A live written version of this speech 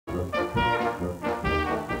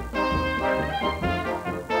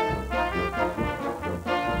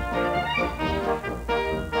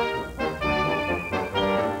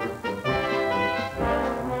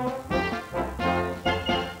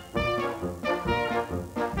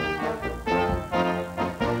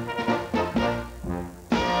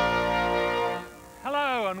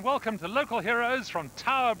welcome to Local Heroes from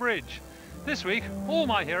Tower Bridge. This week, all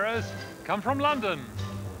my heroes come from London.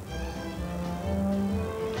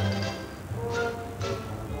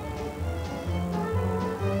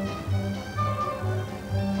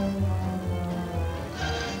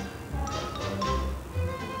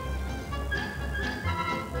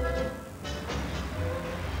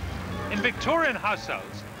 In Victorian households,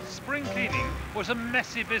 spring cleaning was a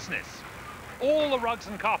messy business. All the rugs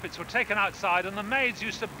and carpets were taken outside and the maids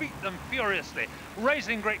used to beat them furiously,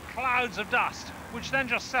 raising great clouds of dust, which then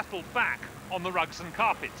just settled back on the rugs and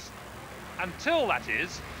carpets. Until, that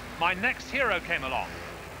is, my next hero came along.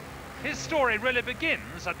 His story really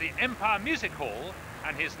begins at the Empire Music Hall,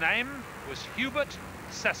 and his name was Hubert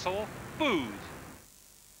Cecil Booth.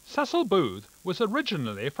 Cecil Booth was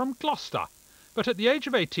originally from Gloucester, but at the age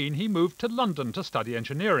of 18 he moved to London to study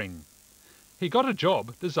engineering. He got a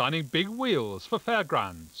job designing big wheels for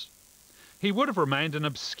fairgrounds. He would have remained an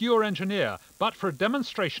obscure engineer, but for a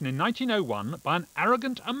demonstration in 1901 by an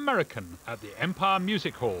arrogant American at the Empire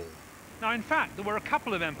Music Hall. Now, in fact, there were a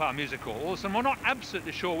couple of Empire Music Halls, and we're not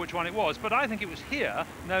absolutely sure which one it was, but I think it was here,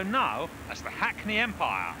 known now as the Hackney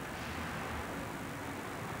Empire.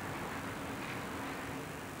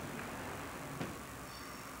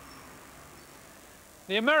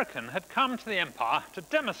 The American had come to the Empire to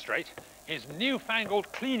demonstrate his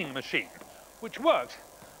newfangled cleaning machine, which worked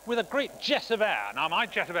with a great jet of air. Now, my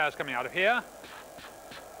jet of air is coming out of here.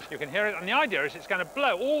 You can hear it, and the idea is it's going to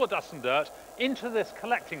blow all the dust and dirt into this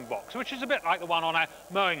collecting box, which is a bit like the one on a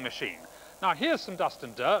mowing machine. Now, here's some dust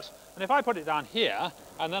and dirt, and if I put it down here,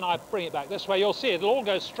 and then I bring it back this way, you'll see it'll all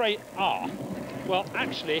go straight off. Well,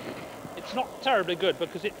 actually, it's not terribly good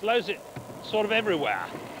because it blows it sort of everywhere.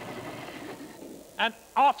 And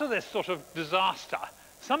after this sort of disaster,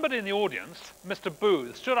 somebody in the audience, Mr.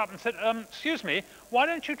 Booth, stood up and said, excuse me, why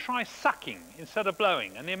don't you try sucking instead of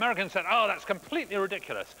blowing? And the American said, oh, that's completely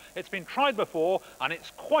ridiculous. It's been tried before and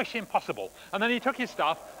it's quite impossible. And then he took his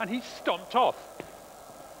stuff and he stomped off.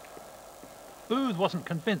 Booth wasn't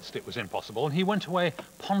convinced it was impossible and he went away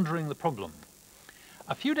pondering the problem.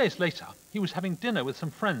 A few days later, he was having dinner with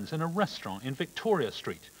some friends in a restaurant in Victoria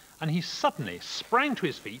Street, and he suddenly sprang to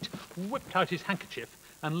his feet, whipped out his handkerchief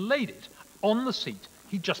and laid it on the seat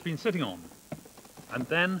he'd just been sitting on. And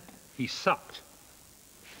then he sucked.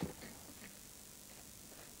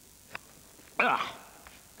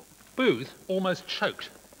 Booth almost choked,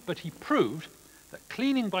 but he proved that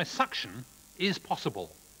cleaning by suction is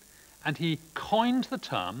possible. And he coined the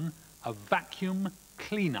term a vacuum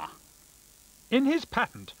cleaner. In his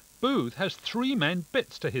patent, Booth has three main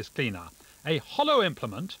bits to his cleaner: a hollow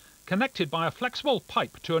implement connected by a flexible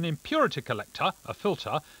pipe to an impurity collector, a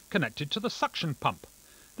filter, connected to the suction pump.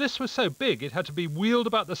 This was so big it had to be wheeled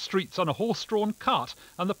about the streets on a horse-drawn cart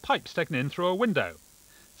and the pipes taken in through a window.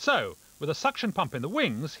 So, with a suction pump in the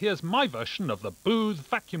wings, here's my version of the Booth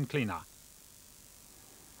vacuum cleaner.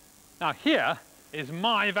 Now here is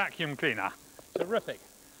my vacuum cleaner. Terrific.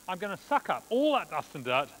 I'm going to suck up all that dust and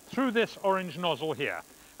dirt through this orange nozzle here.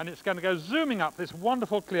 And it's going to go zooming up this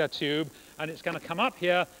wonderful clear tube, and it's going to come up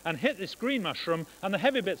here and hit this green mushroom, and the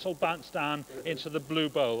heavy bits will bounce down into the blue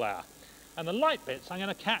bowl there. And the light bits I'm going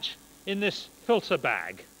to catch in this filter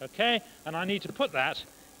bag, okay? And I need to put that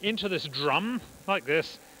into this drum, like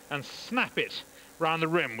this, and snap it round the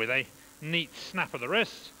rim with a neat snap of the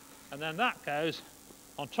wrist. And then that goes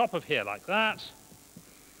on top of here like that.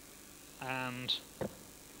 And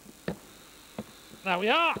there we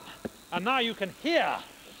are. And now you can hear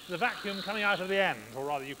the vacuum coming out of the end, or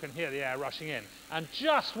rather you can hear the air rushing in. And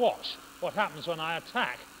just watch what happens when I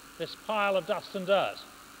attack this pile of dust and dirt.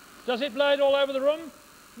 Does it blow it all over the room?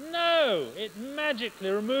 No, it magically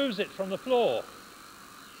removes it from the floor.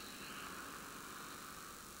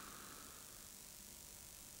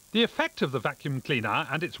 The effect of the vacuum cleaner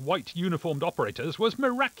and its white uniformed operators was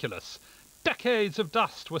miraculous. Decades of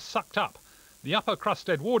dust were sucked up. The upper crust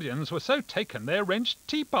Edwardians were so taken they arranged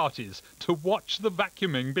tea parties to watch the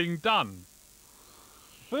vacuuming being done.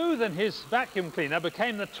 Booth and his vacuum cleaner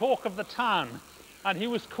became the talk of the town, and he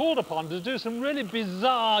was called upon to do some really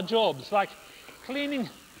bizarre jobs, like cleaning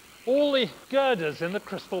all the girders in the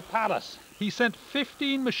Crystal Palace. He sent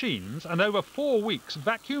 15 machines and over 4 weeks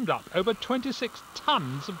vacuumed up over 26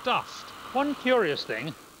 tons of dust. One curious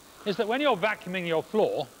thing is that when you're vacuuming your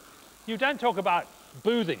floor, you don't talk about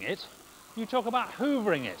boothing it, you talk about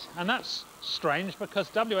hoovering it. And that's strange because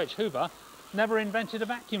W.H. Hoover never invented a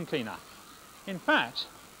vacuum cleaner. In fact,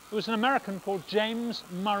 it was an American called James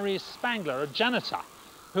Murray Spangler, a janitor,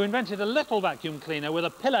 who invented a little vacuum cleaner with a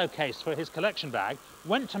pillowcase for his collection bag,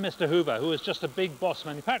 went to Mr. Hoover, who was just a big boss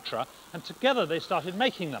manufacturer, and together they started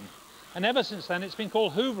making them. And ever since then it's been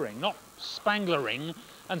called hoovering, not spanglering,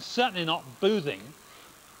 and certainly not boothing.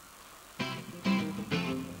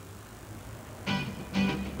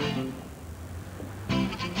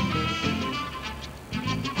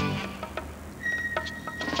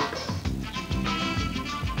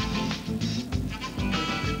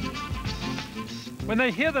 When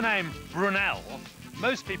they hear the name Brunel,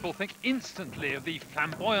 most people think instantly of the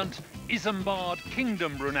flamboyant Isambard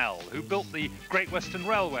Kingdom Brunel, who built the Great Western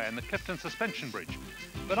Railway and the Clifton Suspension Bridge.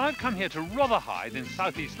 But I've come here to Rotherhithe in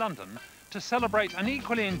southeast London to celebrate an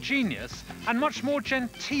equally ingenious and much more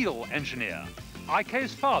genteel engineer,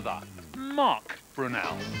 IK's father, Marc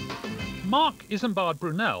Brunel. Marc Isambard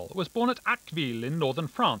Brunel was born at Acqueville in northern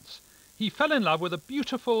France. He fell in love with a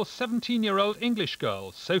beautiful 17-year-old English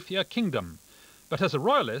girl, Sophia Kingdom. But as a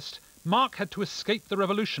royalist, Marc had to escape the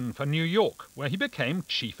revolution for New York, where he became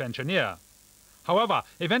chief engineer. However,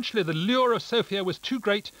 eventually the lure of Sophia was too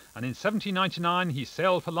great, and in 1799 he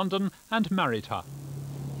sailed for London and married her.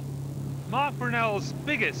 Marc Brunel's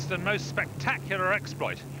biggest and most spectacular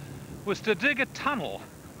exploit was to dig a tunnel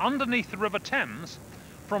underneath the River Thames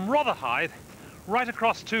from Rotherhithe right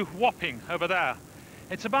across to Wapping over there.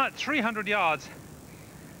 It's about 300 yards,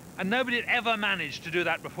 and nobody had ever managed to do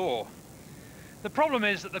that before. The problem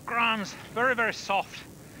is that the ground's very, very soft.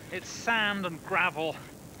 It's sand and gravel.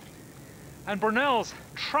 And Brunel's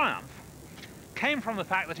triumph came from the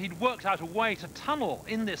fact that he'd worked out a way to tunnel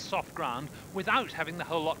in this soft ground without having the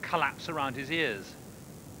whole lot collapse around his ears.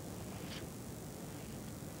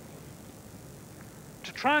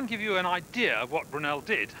 To try and give you an idea of what Brunel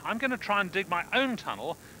did, I'm going to try and dig my own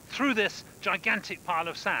tunnel through this gigantic pile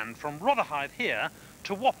of sand from Rotherhithe here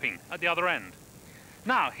to Wapping at the other end.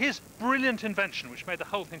 Now, his brilliant invention, which made the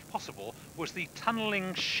whole thing possible, was the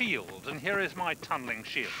tunnelling shield. And here is my tunnelling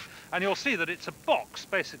shield. And you'll see that it's a box,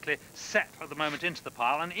 basically, set at the moment into the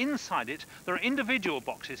pile. And inside it, there are individual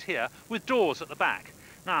boxes here with doors at the back.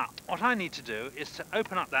 Now, what I need to do is to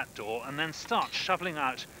open up that door and then start shoveling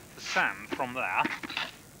out the sand from there,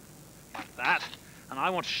 like that. And I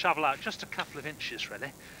want to shovel out just a couple of inches,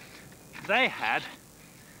 really. They had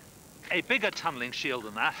a bigger tunnelling shield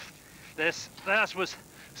than that. Theirs was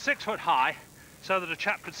 6 foot high, so that a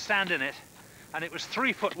chap could stand in it, and it was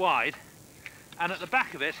 3 foot wide, and at the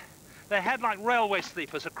back of it they had like railway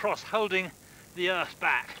sleepers across holding the earth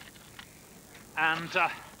back. And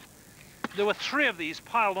there were 3 of these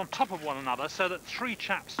piled on top of one another, so that 3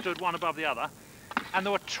 chaps stood one above the other, and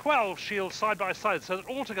there were 12 shields side by side, so that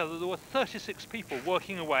altogether there were 36 people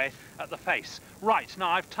working away at the face. Right, now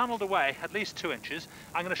I've tunnelled away at least 2 inches.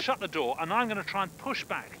 I'm going to shut the door, and I'm going to try and push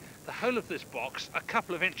back the whole of this box a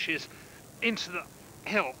couple of inches into the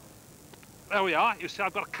hill. There we are. You see,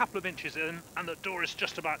 I've got a couple of inches in, and the door is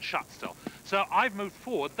just about shut still. So I've moved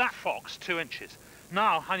forward that box 2 inches.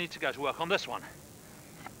 Now I need to go to work on this one.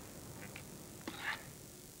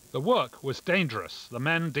 The work was dangerous, the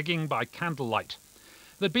men digging by candlelight.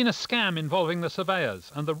 There'd been a scam involving the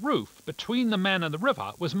surveyors, and the roof between the men and the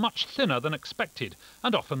river was much thinner than expected,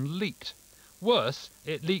 and often leaked. Worse,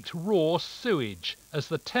 it leaked raw sewage, as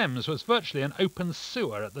the Thames was virtually an open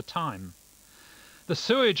sewer at the time. The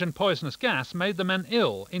sewage and poisonous gas made the men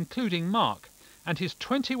ill, including Marc, and his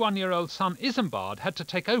 21-year-old son Isambard had to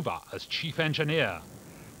take over as chief engineer.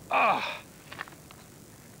 There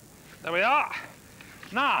we are.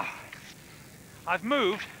 Now, I've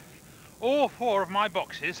moved all 4 of my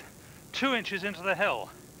boxes 2 inches into the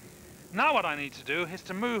hill. Now what I need to do is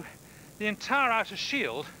to move the entire outer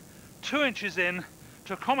shield 2 inches in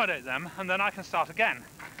to accommodate them, and then I can start again.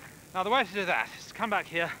 Now the way to do that is to come back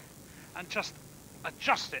here and just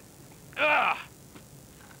adjust it.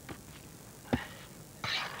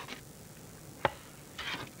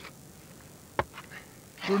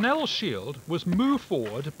 Brunel's shield was moved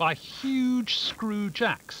forward by huge screw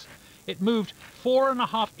jacks. It moved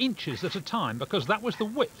 4.5 inches at a time because that was the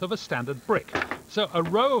width of a standard brick. So a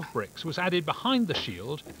row of bricks was added behind the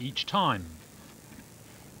shield each time.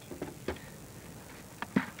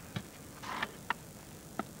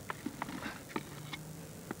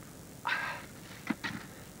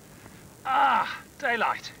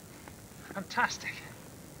 Daylight. Fantastic.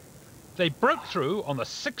 They broke through on the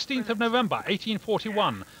 16th of November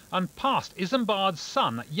 1841 and passed Isambard's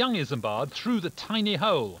son, young Isambard, through the tiny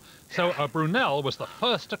hole. So Brunel was the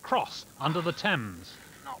first to cross under the Thames.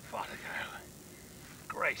 Not far to go.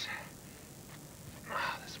 Great.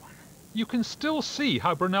 This one. You can still see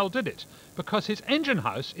how Brunel did it, because his engine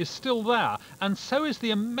house is still there, and so is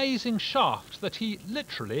the amazing shaft that he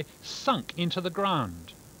literally sunk into the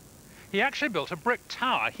ground. He actually built a brick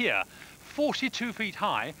tower here, 42 feet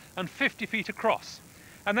high and 50 feet across.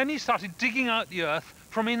 And then he started digging out the earth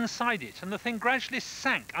from inside it, and the thing gradually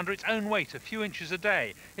sank under its own weight a few inches a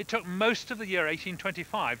day. It took most of the year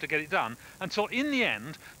 1825 to get it done, until in the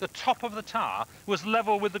end the top of the tower was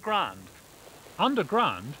level with the ground.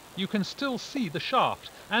 Underground you can still see the shaft,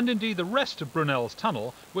 and indeed the rest of Brunel's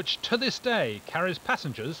tunnel, which to this day carries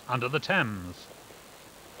passengers under the Thames.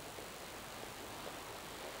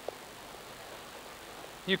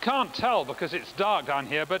 You can't tell because it's dark down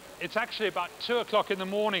here, but it's actually about 2 o'clock in the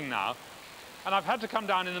morning now. And I've had to come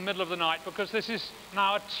down in the middle of the night because this is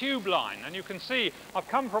now a tube line. And you can see I've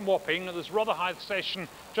come from Wapping, and there's Rotherhithe station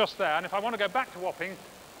just there. And if I want to go back to Wapping,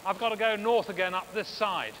 I've got to go north again up this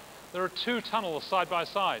side. There are 2 tunnels side by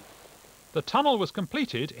side. The tunnel was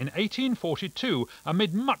completed in 1842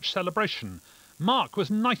 amid much celebration. Mark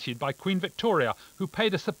was knighted by Queen Victoria, who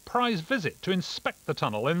paid a surprise visit to inspect the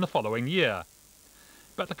tunnel in the following year.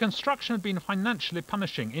 But the construction had been financially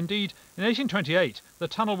punishing. Indeed, in 1828, the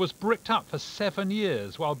tunnel was bricked up for 7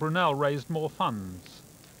 years while Brunel raised more funds.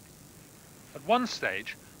 At one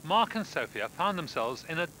stage, Mark and Sophia found themselves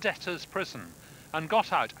in a debtor's prison and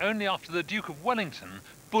got out only after the Duke of Wellington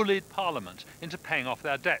bullied Parliament into paying off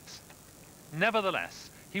their debts.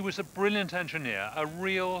 Nevertheless, he was a brilliant engineer, a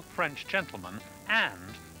real French gentleman,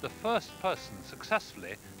 and the first person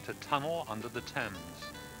successfully to tunnel under the Thames.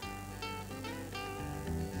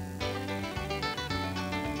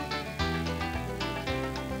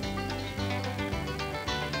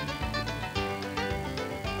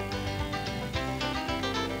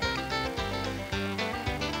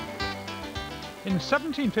 In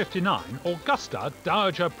 1759, Augusta,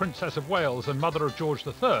 Dowager Princess of Wales and mother of George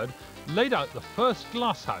III, laid out the first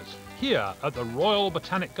glasshouse here at the Royal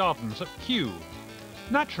Botanic Gardens at Kew.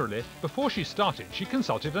 Naturally, before she started, she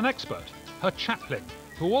consulted an expert, her chaplain,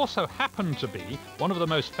 who also happened to be one of the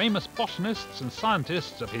most famous botanists and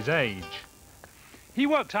scientists of his age. He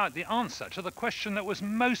worked out the answer to the question that was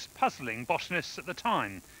most puzzling botanists at the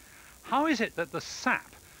time. How is it that the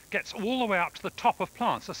sap gets all the way up to the top of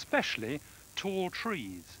plants, especially tall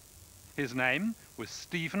trees? His name was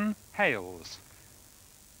Stephen Hales.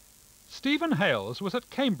 Stephen Hales was at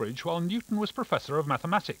Cambridge while Newton was Professor of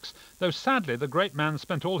Mathematics, though sadly the great man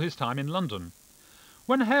spent all his time in London.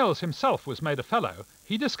 When Hales himself was made a Fellow,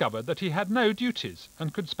 he discovered that he had no duties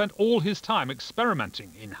and could spend all his time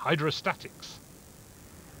experimenting in hydrostatics.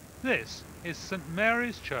 This is St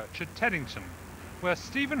Mary's Church at Teddington, where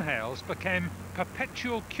Stephen Hales became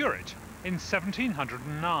perpetual curate in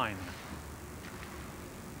 1709.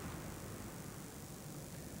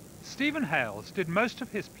 Stephen Hales did most of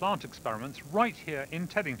his plant experiments right here in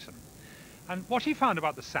Teddington, and what he found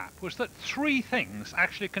about the sap was that 3 things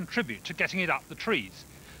actually contribute to getting it up the trees.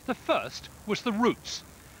 The first was the roots.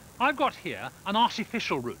 I've got here an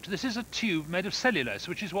artificial root. This is a tube made of cellulose,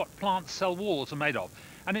 which is what plant cell walls are made of,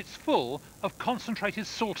 and it's full of concentrated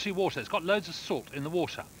salty water. It's got loads of salt in the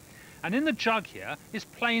water. And in the jug here is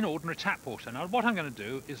plain ordinary tap water. Now what I'm going to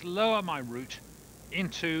do is lower my root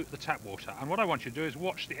into the tap water, and what I want you to do is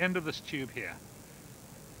watch the end of this tube here.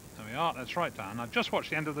 There we are, that's right, Dan. Now just watch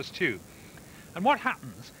the end of this tube. And what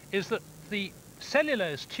happens is that the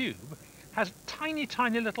cellulose tube has tiny,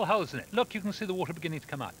 tiny little holes in it. Look, you can see the water beginning to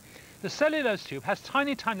come out. The cellulose tube has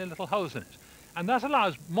tiny, tiny little holes in it, and that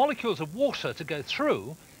allows molecules of water to go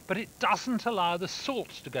through, but it doesn't allow the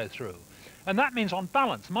salt to go through. And that means, on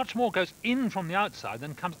balance, much more goes in from the outside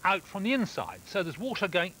than comes out from the inside. So there's water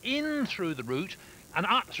going in through the root and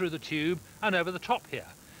up through the tube and over the top here.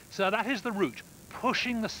 So that is the root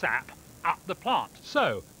pushing the sap up the plant.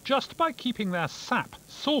 So, just by keeping their sap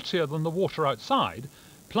saltier than the water outside,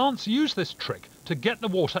 plants use this trick to get the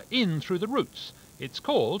water in through the roots. It's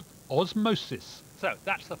called osmosis. So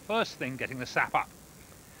that's the first thing getting the sap up.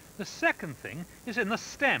 The second thing is in the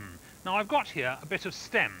stem. Now I've got here a bit of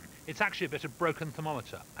stem. It's actually a bit of broken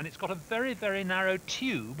thermometer, and it's got a very, very narrow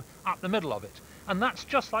tube up the middle of it. And that's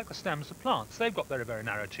just like the stems of plants. They've got very, very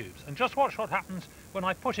narrow tubes. And just watch what happens when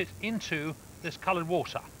I put it into this coloured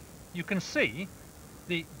water. You can see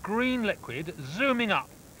the green liquid zooming up,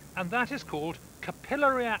 and that is called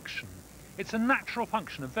capillary action. It's a natural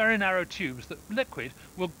function of very narrow tubes that liquid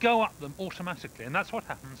will go up them automatically, and that's what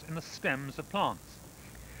happens in the stems of plants.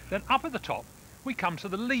 Then up at the top we come to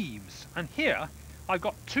the leaves, and here I've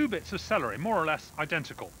got 2 bits of celery, more or less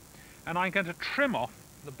identical, and I'm going to trim off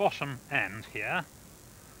the bottom end here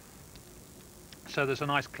so there's a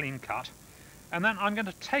nice clean cut, and then I'm going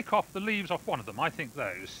to take off the leaves off one of them. I think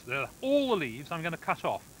those, all the leaves I'm going to cut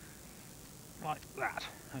off like that.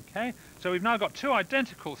 Okay, so we've now got 2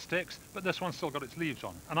 identical sticks, but this one's still got its leaves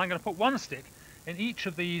on, and I'm going to put 1 stick in each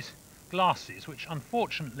of these glasses, which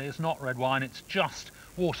unfortunately is not red wine, it's just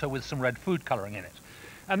water with some red food colouring in it.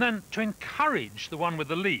 And then to encourage the one with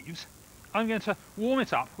the leaves, I'm going to warm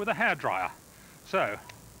it up with a hairdryer. So,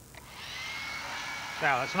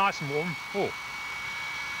 now that's nice and warm. Oh.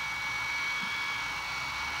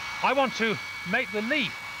 I want to make the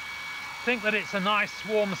leaf think that it's a nice,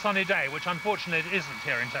 warm, sunny day, which unfortunately it isn't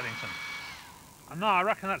here in Teddington. And now I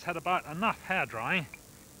reckon that's had about enough hair drying.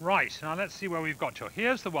 Right, now let's see where we've got to.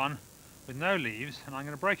 Here's the one with no leaves, and I'm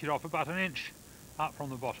going to break it off about an inch up from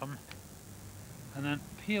the bottom, and then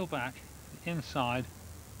peel back the inside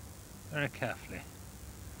very carefully.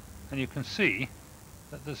 And you can see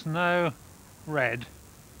that there's no red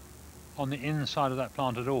on the inside of that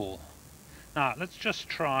plant at all. Now let's just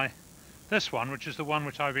try this one, which is the one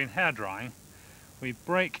which I've been hair drying. We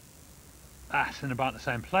break that in about the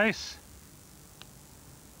same place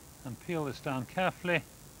and peel this down carefully,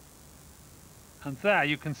 and there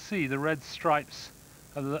you can see the red stripes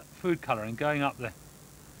of the food colouring going up the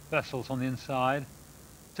vessels on the inside.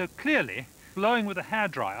 So clearly blowing with a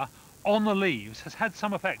hairdryer on the leaves has had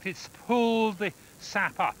some effect. It's pulled the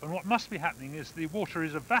sap up, and what must be happening is the water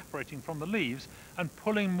is evaporating from the leaves and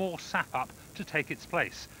pulling more sap up to take its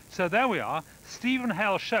place. So there we are. Stephen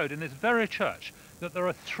Hale showed in this very church that there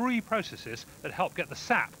are 3 processes that help get the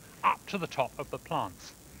sap up to the top of the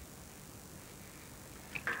plants.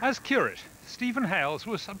 As curate, Stephen Hales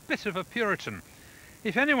was a bit of a Puritan.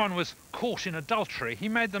 If anyone was caught in adultery, he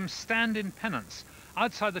made them stand in penance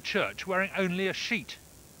outside the church wearing only a sheet.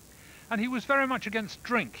 And he was very much against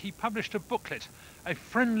drink. He published a booklet, A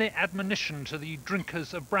Friendly Admonition to the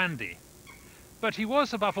Drinkers of Brandy. But he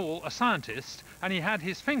was above all a scientist, and he had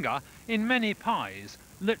his finger in many pies,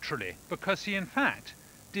 literally, because he in fact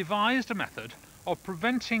devised a method of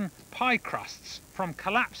preventing pie crusts from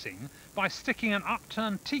collapsing by sticking an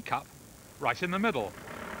upturned teacup right in the middle.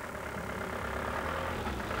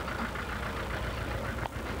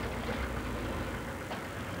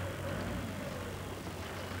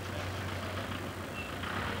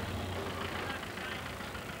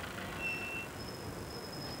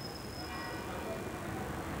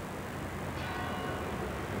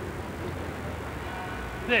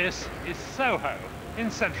 This is Soho in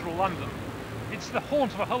central London. It's the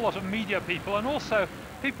haunt of a whole lot of media people and also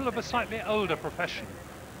people of a slightly older profession.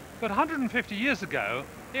 But 150 years ago,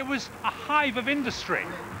 it was a hive of industry.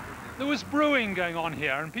 There was brewing going on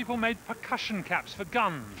here, and people made percussion caps for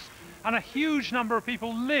guns, and a huge number of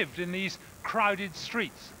people lived in these crowded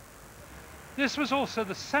streets. This was also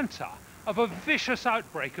the centre of a vicious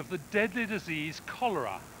outbreak of the deadly disease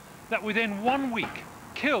cholera that within 1 week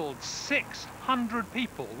killed 600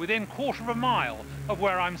 people within a quarter of a mile of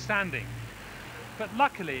where I'm standing. But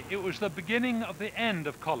luckily it was the beginning of the end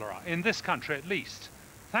of cholera, in this country at least,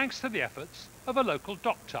 thanks to the efforts of a local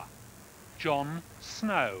doctor, John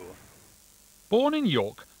Snow. Born in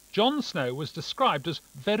York, John Snow was described as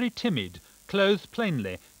very timid, clothed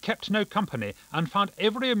plainly, kept no company, and found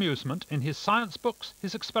every amusement in his science books,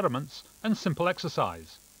 his experiments, and simple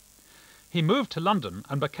exercise. He moved to London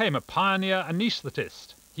and became a pioneer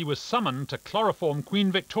anaesthetist. He was summoned to chloroform Queen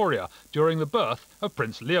Victoria during the birth of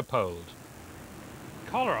Prince Leopold.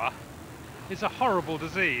 Cholera is a horrible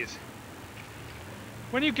disease.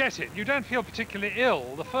 When you get it, you don't feel particularly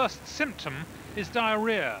ill. The first symptom is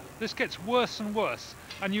diarrhea. This gets worse and worse,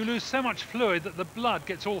 and you lose so much fluid that the blood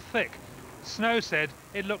gets all thick. Snow said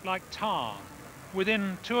it looked like tar.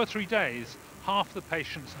 Within 2 or 3 days, half the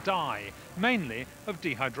patients die, mainly of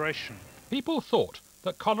dehydration. People thought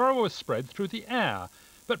that cholera was spread through the air,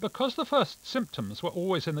 but because the first symptoms were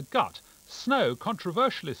always in the gut, Snow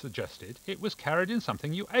controversially suggested it was carried in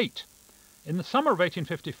something you ate. In the summer of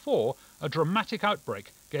 1854, a dramatic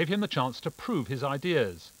outbreak gave him the chance to prove his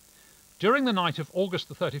ideas. During the night of August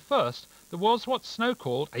the 31st, there was what Snow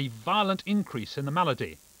called a violent increase in the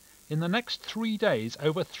malady. In the next 3 days,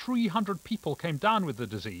 over 300 people came down with the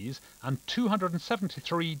disease and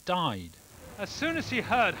 273 died. As soon as he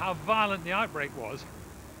heard how violent the outbreak was,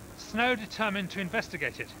 Snow determined to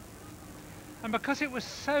investigate it. And because it was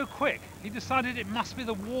so quick, he decided it must be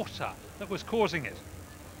the water that was causing it.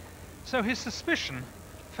 So his suspicion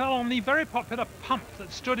fell on the very popular pump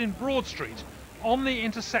that stood in Broad Street on the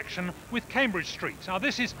intersection with Cambridge Street. Now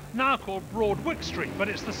this is now called Broadwick Street, but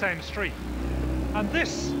it's the same street. And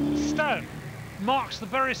this stone marks the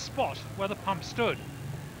very spot where the pump stood.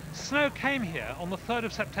 Snow came here on the 3rd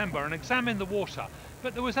of September and examined the water,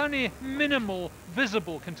 but there was only minimal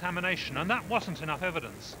visible contamination, and that wasn't enough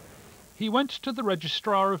evidence. He went to the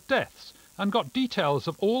Registrar of Deaths and got details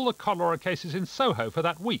of all the cholera cases in Soho for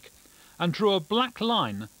that week, and drew a black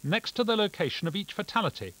line next to the location of each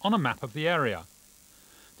fatality on a map of the area.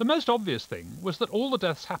 The most obvious thing was that all the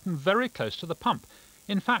deaths happened very close to the pump.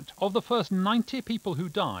 In fact, of the first 90 people who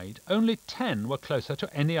died, only 10 were closer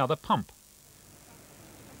to any other pump.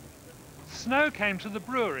 Snow came to the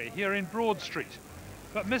brewery here in Broad Street,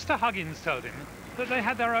 but Mr. Huggins told him that they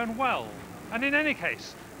had their own well, and in any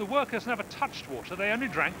case, the workers never touched water, they only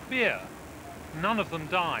drank beer. None of them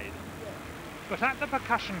died. But at the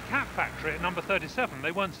percussion cap factory at number 37,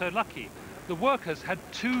 they weren't so lucky. The workers had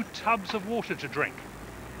 2 tubs of water to drink.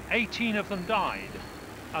 18 of them died,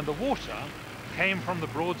 and the water came from the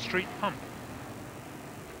Broad Street pump.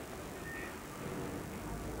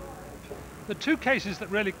 The 2 cases that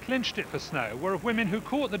really clinched it for Snow were of women who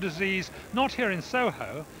caught the disease not here in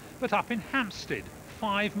Soho, but up in Hampstead,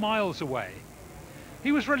 5 miles away.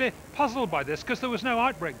 He was really puzzled by this because there was no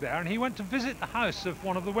outbreak there, and he went to visit the house of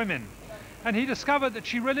one of the women. And he discovered that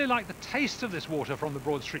she really liked the taste of this water from the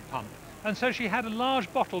Broad Street pump, and so she had a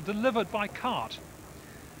large bottle delivered by cart.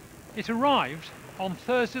 It arrived on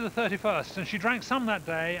Thursday the 31st, and she drank some that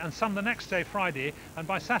day and some the next day, Friday, and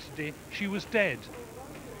by Saturday she was dead.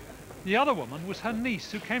 The other woman was her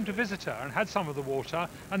niece, who came to visit her and had some of the water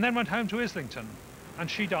and then went home to Islington,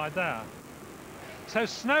 and she died there. So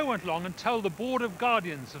Snow went along and told the Board of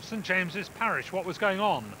Guardians of St James's Parish what was going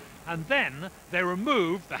on, and then they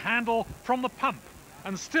removed the handle from the pump,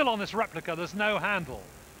 and still on this replica there's no handle.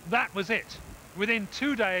 That was it. Within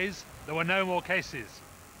 2 days there were no more cases.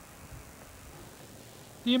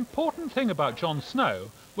 The important thing about John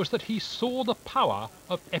Snow was that he saw the power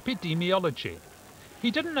of epidemiology.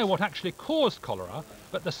 He didn't know what actually caused cholera,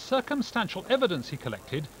 but the circumstantial evidence he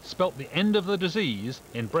collected spelt the end of the disease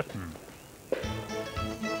in Britain.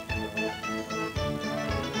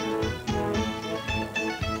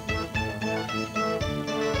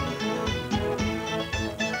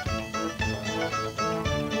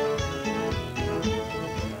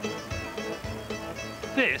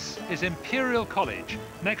 This is Imperial College,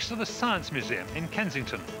 next to the Science Museum in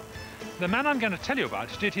Kensington. The man I'm going to tell you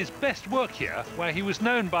about did his best work here, where he was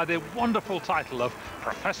known by the wonderful title of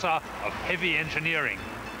Professor of Heavy Engineering.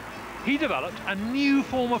 He developed a new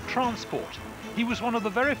form of transport. He was one of the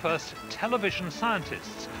very first television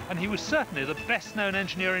scientists, and he was certainly the best-known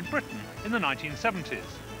engineer in Britain in the 1970s.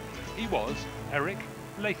 He was Eric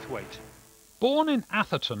Laithwaite. Born in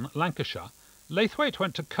Atherton, Lancashire, Laithwaite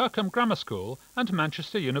went to Kirkham Grammar School and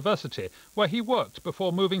Manchester University, where he worked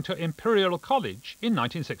before moving to Imperial College in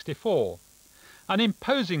 1964. An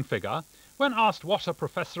imposing figure, when asked what a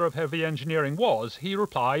Professor of Heavy Engineering was, he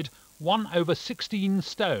replied, 1/16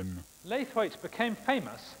 stone. Laithwaite became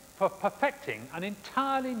famous for perfecting an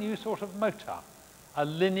entirely new sort of motor, a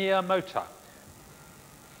linear motor.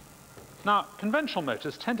 Now, conventional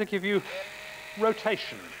motors tend to give you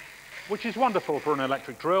rotation, which is wonderful for an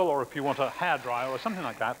electric drill or if you want a hairdryer or something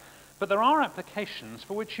like that, but there are applications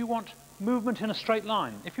for which you want movement in a straight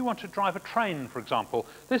line. If you want to drive a train, for example,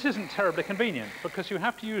 this isn't terribly convenient because you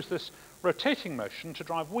have to use this rotating motion to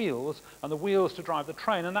drive wheels and the wheels to drive the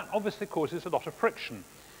train, and that obviously causes a lot of friction.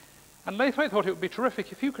 And Laithwaite thought it would be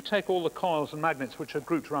terrific if you could take all the coils and magnets which are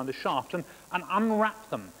grouped around the shaft and unwrap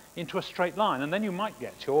them into a straight line, and then you might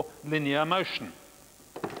get your linear motion.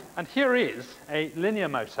 And here is a linear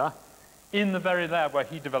motor in the very lab where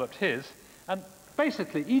he developed his, and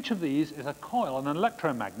basically each of these is a coil and an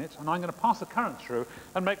electromagnet, and I'm going to pass a current through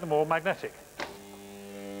and make them all magnetic.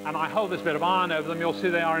 And I hold this bit of iron over them. You'll see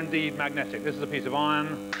they are indeed magnetic. This is a piece of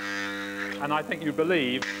iron, and I think you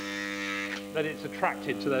believe that it's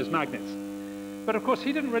attracted to those magnets. But of course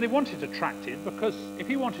he didn't really want it attracted, because if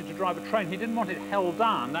he wanted to drive a train he didn't want it held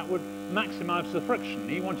down. That would maximize the friction.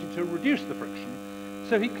 He wanted to reduce the friction.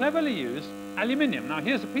 So he cleverly used aluminium. Now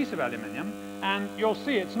here's a piece of aluminium, and you'll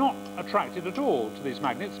see it's not attracted at all to these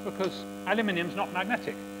magnets because aluminium's not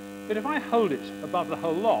magnetic. But if I hold it above the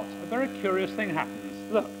whole lot, a very curious thing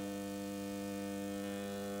happens. Look.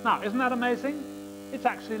 Now, isn't that amazing? It's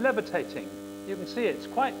actually levitating. You can see it's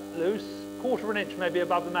quite loose, 1/4 inch maybe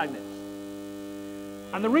above the magnets.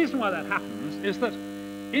 And the reason why that happens is that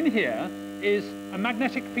in here is a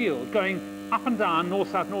magnetic field going up and down,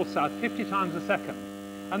 north-south, 50 times a second.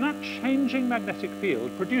 And that changing magnetic field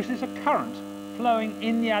produces a current flowing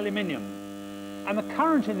in the aluminium. And the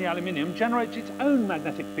current in the aluminium generates its own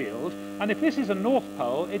magnetic field, and if this is a north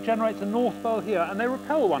pole, it generates a north pole here, and they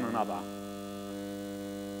repel one another.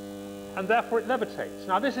 And therefore it levitates.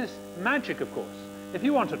 Now this is magic, of course. If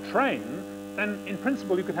you want a train, then in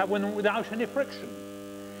principle you could have one without any friction.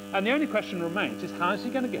 And the only question remains is how is he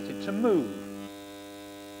going to get it to move?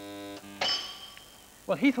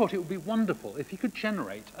 Well, he thought it would be wonderful if he could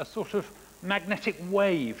generate a sort of magnetic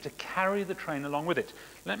wave to carry the train along with it.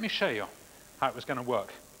 Let me show you how it was going to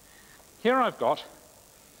work. Here I've got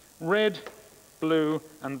red, blue,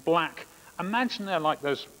 and black Imagine they're like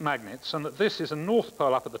those magnets, and that this is a north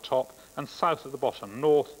pole up at the top and south at the bottom.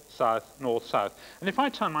 North, south, north, south. And if I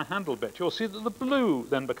turn my handle a bit, you'll see that the blue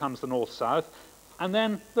then becomes the north-south, and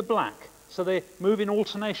then the black. So they move in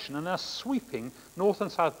alternation, and they're sweeping north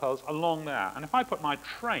and south poles along there. And if I put my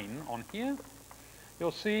train on here,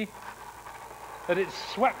 you'll see that it's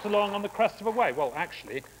swept along on the crest of a wave. Well,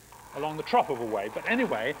 actually, along the trough of a wave. But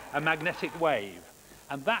anyway, a magnetic wave.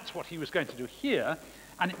 And that's what he was going to do here.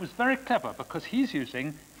 And it was very clever because he's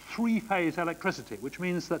using three-phase electricity, which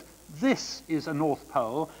means that this is a north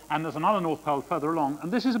pole, and there's another north pole further along,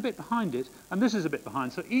 and this is a bit behind it, and this is a bit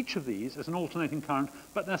behind. So each of these is an alternating current,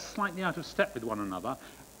 but they're slightly out of step with one another,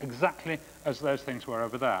 exactly as those things were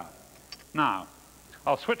over there. Now,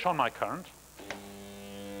 I'll switch on my current,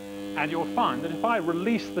 and you'll find that if I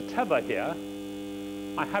release the tether here,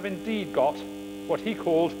 I have indeed got what he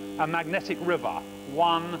called a magnetic river.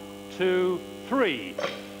 1, 2, 3.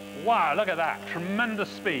 Wow, look at that, tremendous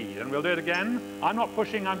speed. And we'll do it again. I'm not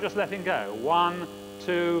pushing, I'm just letting go. 1,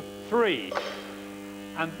 2, 3.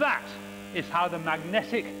 And that is how the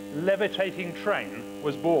magnetic levitating train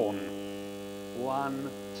was born. 1,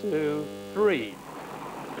 2, 3.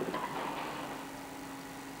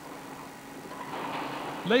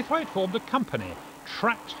 Laithwaite formed a company,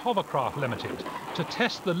 Tracked Hovercraft Limited, to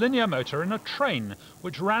test the linear motor in a train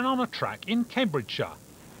which ran on a track in Cambridgeshire,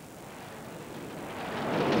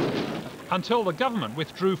 until the government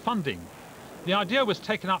withdrew funding. The idea was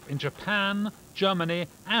taken up in Japan, Germany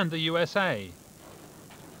and the USA.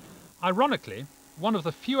 Ironically, one of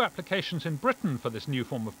the few applications in Britain for this new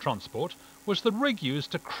form of transport was the rig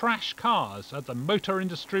used to crash cars at the Motor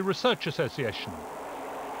Industry Research Association.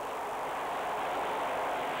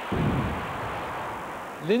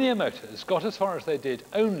 Linear motors got as far as they did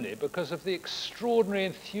only because of the extraordinary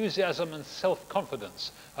enthusiasm and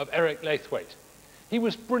self-confidence of Eric Laithwaite. He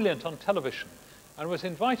was brilliant on television and was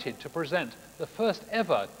invited to present the first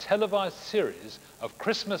ever televised series of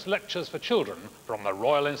Christmas lectures for children from the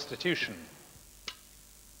Royal Institution.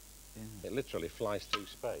 It literally flies through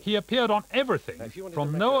space. He appeared on everything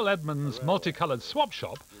from Noel Edmonds' multicoloured swap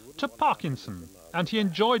shop to Parkinson, and he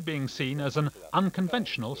enjoyed being seen as an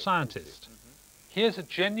unconventional scientist. Here's a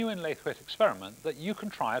genuine Laithwaite experiment that you can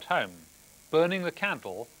try at home, burning the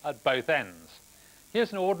candle at both ends.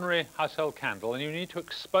 Here's an ordinary household candle, and you need to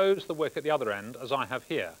expose the wick at the other end, as I have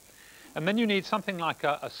here. And then you need something like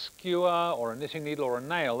a skewer or a knitting needle or a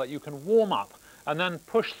nail that you can warm up and then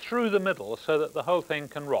push through the middle so that the whole thing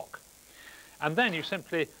can rock. And then you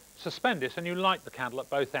simply suspend it and you light the candle at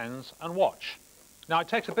both ends and watch. Now, it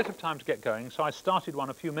takes a bit of time to get going, so I started one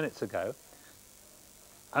a few minutes ago.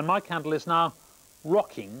 And my candle is now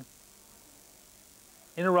rocking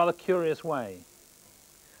in a rather curious way.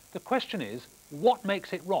 The question is, what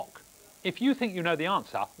makes it rock? If you think you know the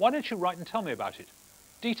answer, why don't you write and tell me about it?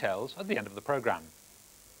 Details at the end of the programme.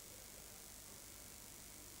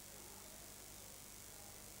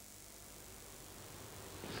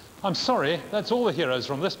 I'm sorry, that's all the heroes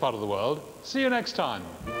from this part of the world. See you next time.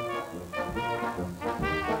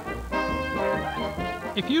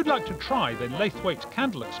 If you'd like to try the Laithwaite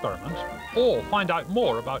candle experiment, or find out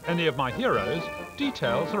more about any of my heroes,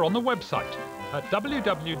 details are on the website at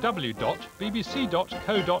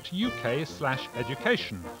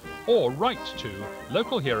www.bbc.co.uk/education, or write to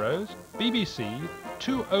Local Heroes, BBC,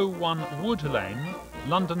 201 Wood Lane,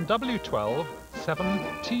 London W12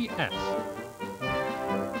 7TS.